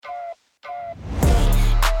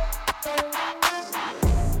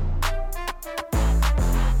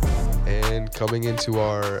coming into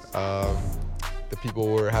our the people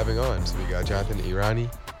we're having on. So we got Jonathan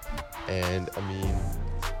Irani and Amin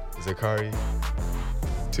Zakari,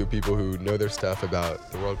 two people who know their stuff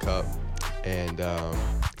about the World Cup, and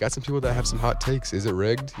got some people that have some hot takes. Is it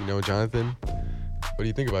rigged? You know, Jonathan, what do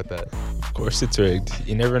you think about that? Of course it's rigged.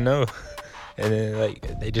 You never know. And then,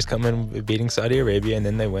 they just come in beating Saudi Arabia, and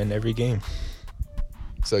then they win every game.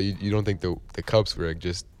 So you don't think the Cup's rigged,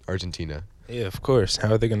 just Argentina? Yeah, of course.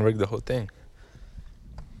 How are they going to rig the whole thing?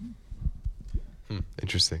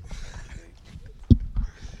 Interesting.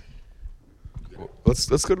 Well,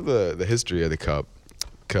 let's go to the history of the Cup,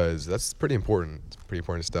 because that's pretty important. It's pretty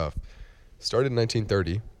important stuff. Started in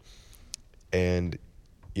 1930, and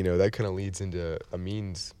that kind of leads into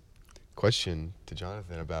Amin's question to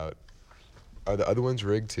Jonathan about, are the other ones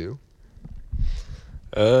rigged too?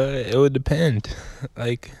 It would depend.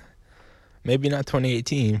 Maybe not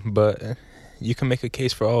 2018, but you can make a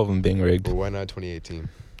case for all of them being rigged. Well, why not 2018?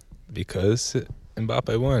 Because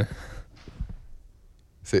Mbappe won.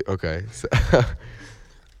 Okay.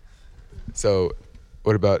 So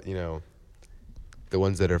what about, the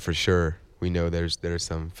ones that are for sure? We know there's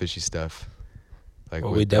some fishy stuff.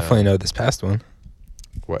 We definitely know this past one.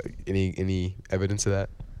 What? Any evidence of that?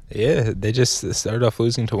 Yeah, they just started off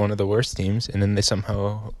losing to one of the worst teams, and then they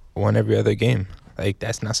somehow won every other game.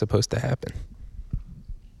 That's not supposed to happen.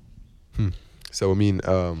 So,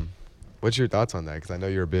 what's your thoughts on that? Because I know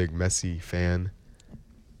you're a big Messi fan.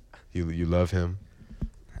 You love him.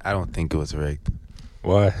 I don't think it was rigged.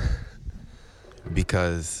 Why?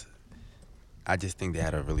 Because I just think they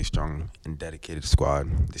had a really strong and dedicated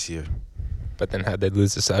squad this year. But then how'd they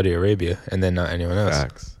lose to Saudi Arabia and then not anyone else?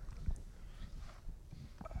 Facts.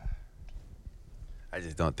 I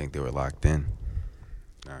just don't think they were locked in.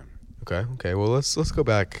 Okay. Well, let's go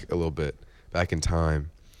back a little bit, back in time,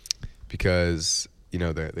 because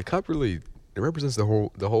the Cup really represents the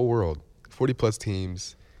whole world. 40+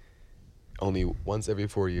 teams, only once every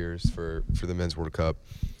 4 years for the Men's World Cup,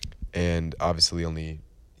 and obviously only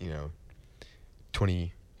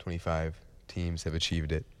 25 teams have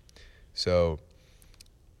achieved it. So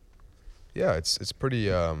yeah, it's pretty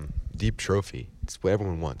deep trophy. It's what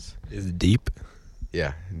everyone wants. Is it deep?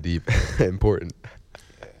 Yeah, deep, important.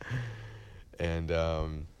 And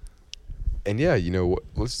yeah,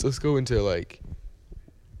 let's go into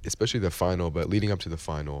especially the final, but leading up to the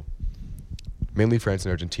final, mainly France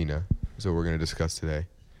and Argentina is what we're going to discuss today.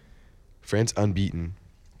 France unbeaten,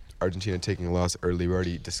 Argentina taking a loss early. We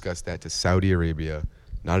already discussed that, to Saudi Arabia.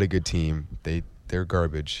 Not a good team. They're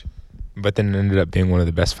garbage. But then it ended up being one of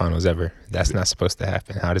the best finals ever. That's not supposed to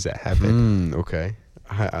happen. How does that happen? Okay.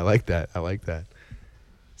 I like that.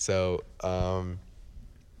 So,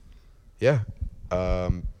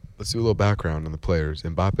 let's do a little background on the players.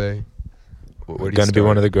 Mbappe, Going to be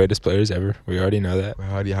one of the greatest players ever. We already know that.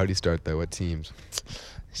 How do you start that? What teams?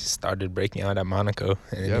 He started breaking out at Monaco,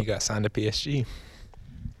 and then he got signed to PSG.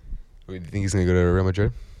 Do you think he's going to go to Real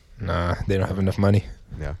Madrid? Nah, they don't have enough money.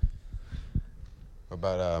 Yeah. What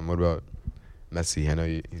about Messi? I know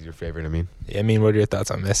he's your favorite. Yeah, what are your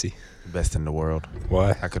thoughts on Messi? Best in the world.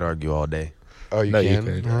 Why? I could argue all day. Oh, you No, can? you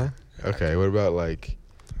couldn't. Huh? Okay. What about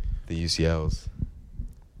the UCLs?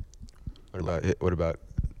 What about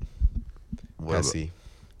Messi?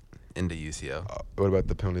 In the UCL. What about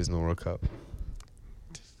the penalties in the World Cup?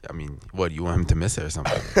 What, you want him to miss it or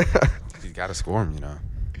something? He's got to score him,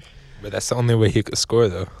 But that's the only way he could score,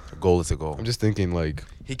 though. A goal is a goal. I'm just thinking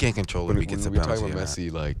he can't control when if he gets a we're penalty. talking about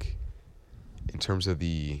Messi, in terms of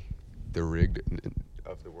the rigged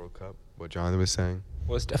of the World Cup, what Jonathan was saying.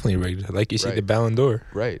 Well, it's definitely rigged. Like you see Right. the Ballon d'Or.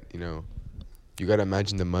 Right. You got to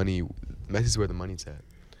imagine the money. Messi's where the money's at.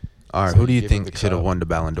 All right, So who do you give him the think should have cup, won the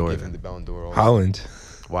Ballon d'Or Give him then? the Ballon d'Or. Also. Holland.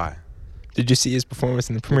 Why? Did you see his performance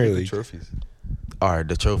in the Premier Look at League? the trophies. All right,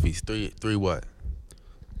 the trophies. Three what?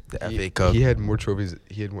 The FA Cup. He had more trophies.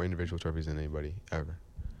 He had more individual trophies than anybody ever.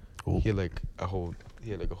 Ooh. He had a whole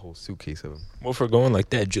suitcase of them. Well, for going like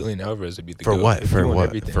that, Julian Alvarez would be the For GOAT what? if he For won what?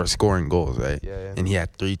 everything. For scoring goals, right? Yeah. And he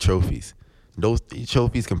had 3 trophies. Those 3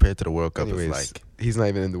 trophies compared to the World Cup Anyways, he's not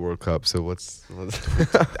even in the World Cup, so what's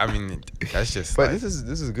that's just. But this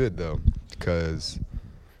is good though, because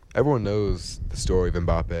everyone knows the story of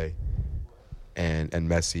Mbappe and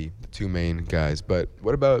Messi, the two main guys. But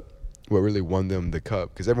what about what really won them the cup?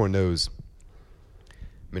 Because everyone knows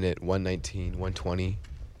minute 119, 120,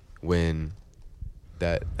 when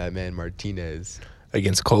that man Martinez,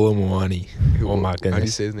 Against Kolo Muani. Oh, my goodness. How do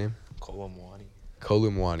you say his name? Kolo Muani. Kolo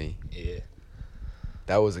Muani. Yeah.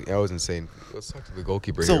 That was insane. Let's talk to the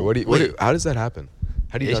goalkeeper So, here. How does that happen?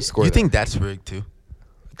 How do you not score You that? think that's rigged too?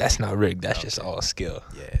 That's not rigged. That's just all skill.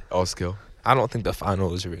 Yeah. All skill? I don't think the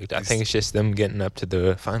final is rigged. I think it's just them getting up to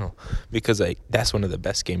the final because like that's one of the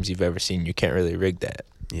best games you've ever seen. You can't really rig that.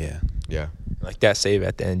 Yeah. Yeah. Like that save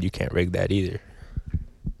at the end, you can't rig that either.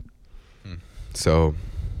 So,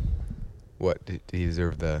 what did he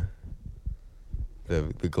deserve the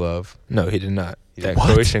glove? No, he did not. He That did-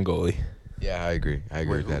 What? Croatian goalie. Yeah, I agree. I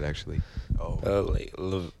agree Wait, with that who? actually. Oh.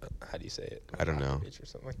 How do you say it? I don't know. Or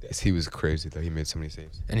something like that. Yes, he was crazy though. He made so many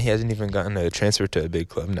saves. And he hasn't even gotten a transfer to a big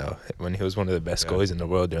club now. When he was one of the best Yeah. goalies in the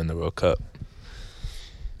world during the World Cup.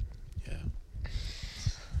 Yeah.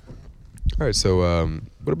 All right. So,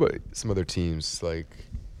 what about some other teams? Like,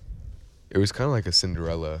 it was kind of like a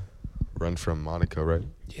Cinderella run from Monaco, right?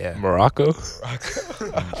 Yeah. Morocco.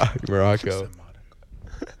 Morocco.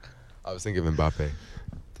 I was thinking of Mbappe.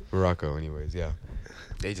 Morocco, anyways. Yeah.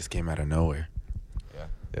 They just came out of nowhere.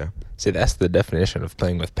 Yeah. See, that's the definition of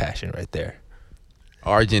playing with passion right there.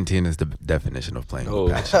 Argentina is the definition of playing Oh.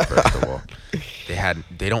 with passion. First of all,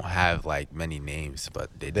 they don't have like many names, but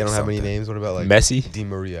They don't have many names. What about like Messi? Di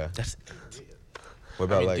Maria? That's What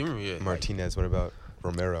about mean, like Di Maria, like- Martinez? What about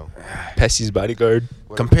Romero? Pessi's bodyguard.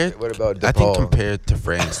 What about I think DePaul? compared to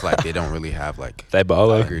France, like they don't really have like. I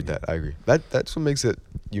Dybala. agree with that. I agree. That's what makes it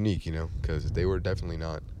unique, you know, because they were definitely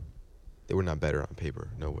not. They were not better on paper.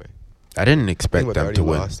 No way. I didn't I expect think they them already to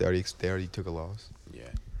win. lost. They already took a loss. Yeah.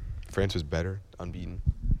 France was better, unbeaten,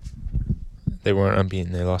 They weren't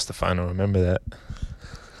unbeaten. They lost the final. Remember that?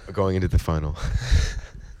 going into the final.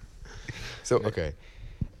 So okay,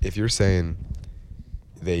 if you're saying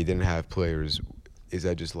they didn't have players, is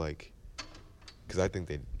that just like? Because I think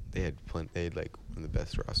they had like one of the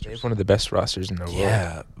best They rosters. have one of the best rosters in the world.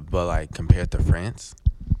 Yeah, but like compared to France,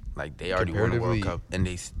 like they already won a World Comparatively- Cup and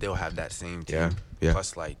they still have that same team. Yeah, yeah.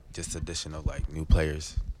 Plus like just addition of like new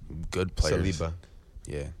players, good players. Saliba.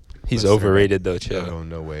 Yeah. He's Let's overrated though. Chill.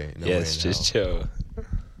 No way. No Yes, way in just hell. chill.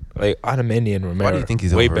 Like Otamendi and Romero. Why do you think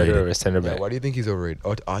he's way overrated? better of a center Yeah, back? why do you think he's overrated?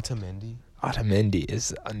 Otamendi, Otamendi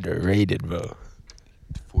is underrated, bro.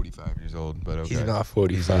 45 years old, but okay. He's not He's gonna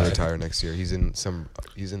 45. retire next year. He's in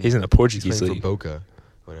He's in the Portuguese playing league. for Boca,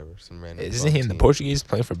 whatever. Some random. Isn't he bum in the team. Portuguese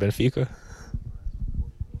playing for Benfica?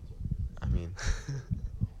 I mean,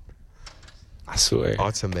 I swear.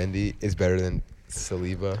 Otamendi is better than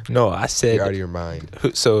Saliba. No, I said. You're out of your mind.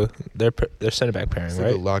 So they're center back pairing, Saliba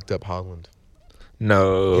right? locked up Holland.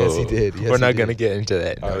 No. Yes, he did. Yes, We're he not did. gonna get into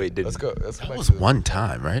that. All No, right, he didn't. Let's go. Let's go That back was to one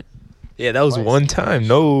time, right? Yeah, that was Twice. one time.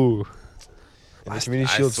 No. In the I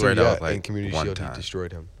Community I Shield, swear too, that yeah, was, like, in Community one Shield, time. he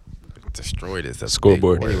destroyed him. Destroyed is a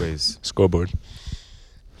Scoreboard. big word. Anyways, Scoreboard.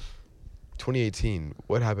 2018.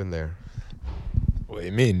 What happened there? What do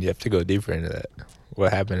you mean? You have to go deeper into that.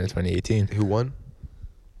 What happened in 2018? Who won?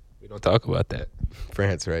 We don't talk about that.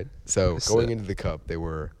 France, right? So It's, going into the cup, they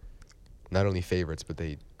were not only favorites, but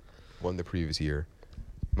they won the previous year.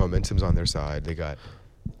 Momentum's on their side. They got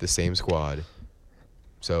the same squad.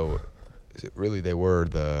 So really, they were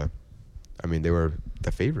the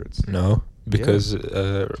favorites. No, because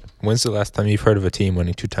when's the last time you've heard of a team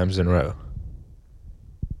winning 2 times in a row?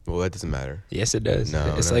 Well, that doesn't matter. Yes, it does.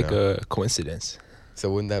 No, it's no, like no. a coincidence. So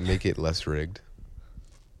wouldn't that make it less rigged?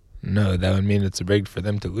 No, that would mean it's rigged for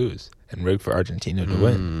them to lose and rigged for Argentina to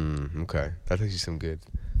win. Okay, that's actually some good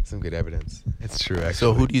evidence. It's true. Actually.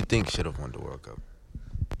 So who do you think should have won the World Cup?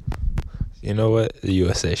 You know what? The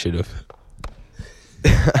USA should have.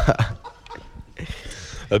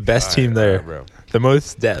 The best team there. bro? The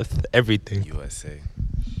most depth. Everything. USA.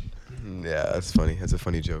 Yeah, that's funny. That's a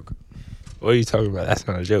funny joke. What are you talking about? That's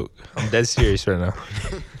not a joke. I'm dead serious right now.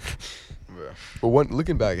 But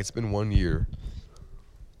looking back, it's been 1 year.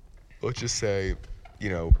 Let's just say,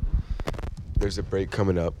 there's a break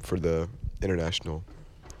coming up for the international.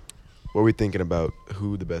 What are we thinking about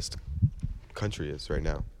who the best country is right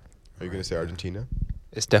now? Are you going to say Argentina?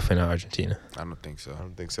 It's definitely not Argentina. I don't think so. I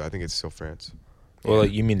don't think so. I think it's still France. Well, Yeah.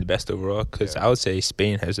 like, you mean the best overall? Because Yeah. I would say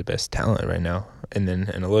Spain has the best talent right now. And then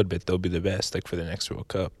in a little bit, they'll be the best, like, for the next World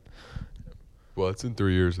Cup. Well, it's in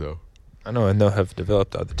 3 years, though. I know, and they'll have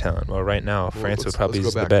developed all the talent. Well, right now, France would probably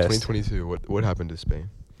let's be go the back. best. 2022. What happened to Spain?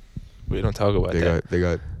 We don't talk about They that.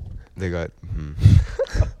 got.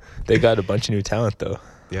 They got a bunch of new talent, though.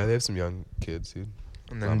 Yeah, they have some young kids, dude.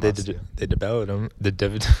 And then they developed them.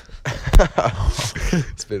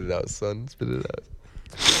 Spit it out, son. Spit it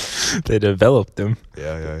out. They developed them.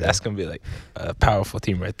 Yeah. That's going to be, like, a powerful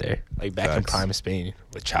team right there. Like, back in Facts. prime Spain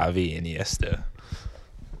with Xavi and Iniesta.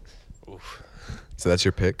 Oof. So that's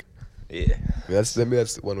your pick. Yeah. Maybe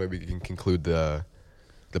that's one way we can conclude the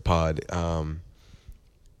pod.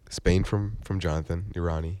 Spain from Jonathan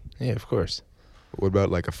Irani. Yeah, of course. What about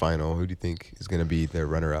like a final? Who do you think is going to be their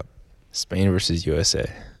runner-up? Spain versus USA.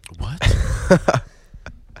 What?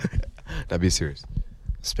 That'd be serious.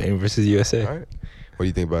 Spain versus USA. All right. What do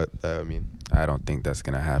you think about that? I mean, I don't think that's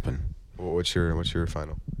gonna happen. what's your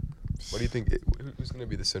final? What do you think? Who's going to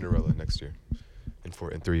be the Cinderella next year? In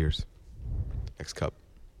 3 years. Next cup.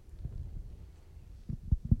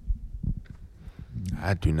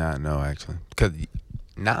 I do not know actually, because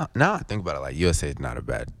now I think about it, like USA is not a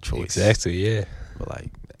bad choice. Exactly. Yeah. But like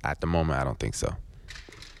at the moment, I don't think so.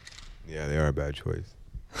 Yeah, they are a bad choice.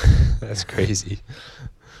 That's crazy.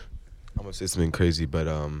 I'm gonna say something crazy, but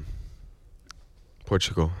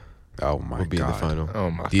Portugal Oh my will be god. in the final. Oh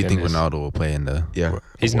my. Do you think goodness. Ronaldo will play in the? Yeah.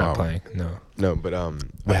 He's Wow. not playing. No. No, but I Wait, think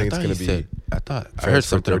it's thought gonna he be said- I thought I France heard for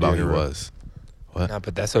something 30 about in he a row. was. What? No,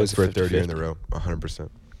 but that's France always for 30 in a 50-50. row, 100%.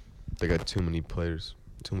 They got too many players,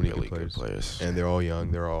 too many Really good good players. and they're all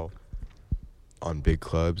young. They're all on big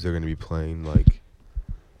clubs. They're gonna be playing like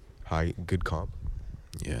good comp.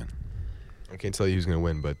 Yeah. I can't tell you who's gonna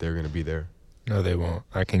win, but they're gonna be there. No, they won't.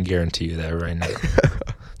 I can guarantee you that right now.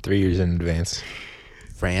 3 years in advance.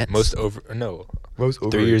 France. Most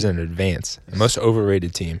 3 years in advance. Most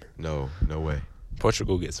overrated team. No way.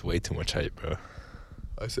 Portugal gets way too much hype, bro.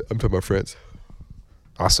 I'm talking about France.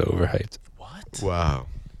 Also overhyped. What? Wow.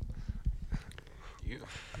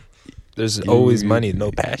 There's always money,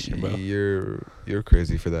 no passion, bro. You're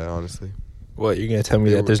crazy for that, honestly. What, you're gonna tell me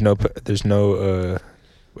They that were- there's no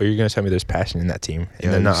well, you're gonna tell me there's passion in that team and Yeah,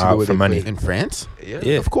 they're you not see the out way for they money. play. In France?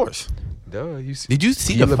 Yeah. Of course. Duh, you see. Did you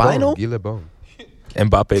see Guy the Lebon, final? Guy Lebon.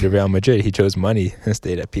 Mbappe to Real Madrid, he chose money and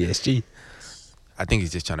stayed at PSG. I think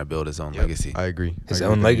he's just trying to build his own Yep, legacy. I agree. His I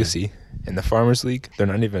agree own with that, legacy. In the Farmers League, they're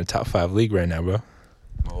not even a top 5 league right now, bro. yeah.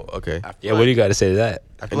 Oh, okay. I feel Yeah, what do you got to say to that?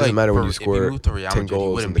 I It feel doesn't matter when you if score he moved to Real 10 Madrid, he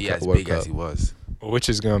goals wouldn't in the be as World big as Cup. he was. Which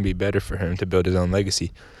is going to be better for him to build his own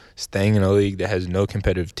legacy? Staying in a league that has no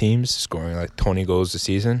competitive teams, scoring like 20 goals a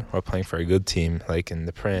season, or playing for a good team like in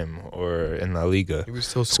the Prem or in La Liga, He was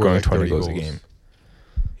still scoring scoring 20 like 30 goals goals a game.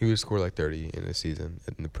 He would score like 30 in a season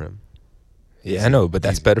in the Prem. Yeah, I know, but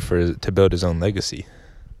that's Easy. better to build his own legacy.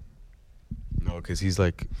 No, because he's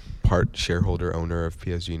like part shareholder owner of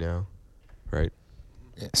PSG now, right?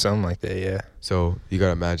 Yeah, something like that, yeah. So you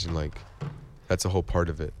gotta imagine like that's a whole part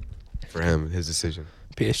of it for him, his decision.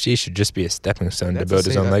 PSG should just be a stepping stone to That's build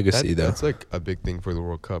his insane. own legacy, That- though. That's like a big thing for the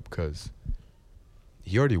World Cup because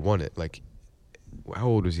he already won it. Like, how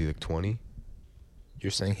old was he? Like 20?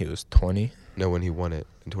 You're saying he was 20? No, when he won it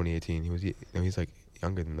in 2018, he's like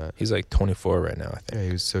younger than that. He's like 24 right now, I think.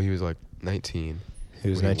 Yeah, he was like 19. He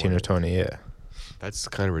was when he 19 won or it. 20, yeah. That's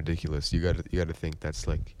kind of ridiculous. You gotta think that's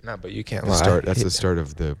like No, but you can't the lie. start. That's the start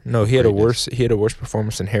of the. No, he had greatness. a worse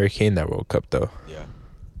performance than Harry Kane that World Cup, though. Yeah.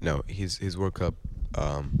 No, his World Cup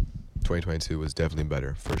 2022 was definitely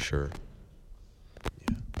better for sure.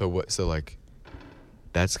 Yeah. But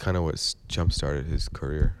that's kind of what jump started his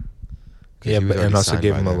career. 'Cause Yeah, he was but already and also signed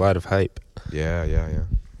gave by him a them. lot of hype. Yeah.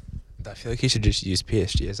 I feel like he should just use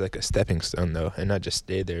PSG as like a stepping stone, though, and not just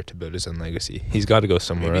stay there to build his own legacy. He's got to go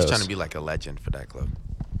somewhere Maybe he's else. trying to be like a legend for that club.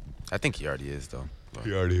 I think he already is, though. But-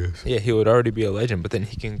 He already is. Yeah, he would already be a legend, but then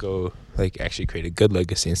he can go like actually create a good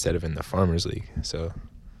legacy instead of in the Farmers League. So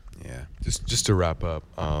Yeah. Just to wrap up,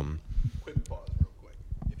 Quick pause, real quick.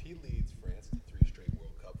 If he leads France to 3 straight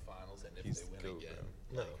World Cup finals, and if He's they win goat, again,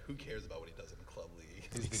 bro. like, who cares about what he does in the club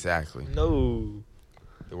league? Exactly. no,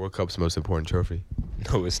 the World Cup's most important trophy.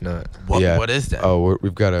 no, it's not What? Yeah. What is that? Oh,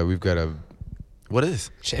 we've got a. What is?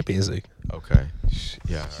 Champions League. Okay.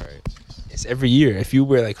 Yeah. All right. It's every year. If you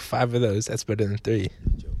wear like 5 of those, that's better than 3.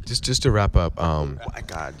 Just to wrap up, Oh my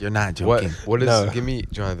God, you're not what joking. what is? No. Give me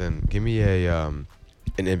Jonathan. Give me a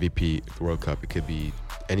an MVP for World Cup. It could be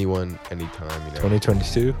anyone, anytime. You know.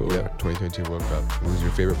 2022. Or Yeah. 2022 World Cup. Who's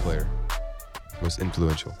your favorite player? Most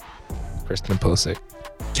influential. Kristen Pulisic.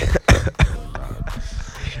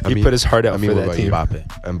 I He mean- put his heart out I mean, for what that about you? team.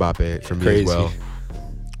 Mbappe. Mbappe for me Crazy. as well.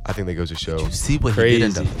 I think that goes to show. Did you see what he did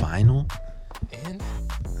in the Crazy. final? And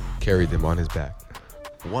Carried them on his back.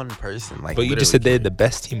 One person, like. but you just said they literally had the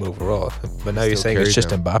best team overall. But now you're Still saying it's carried just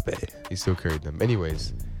them. Mbappe. He still carried them.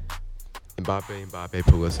 Anyways, Mbappe,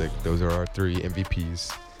 Pulisic. Those are our 3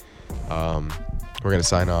 MVPs. We're gonna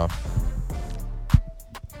sign off.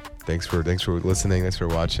 Thanks for listening. Thanks for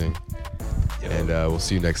watching. Yo. And we'll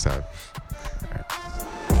see you next time.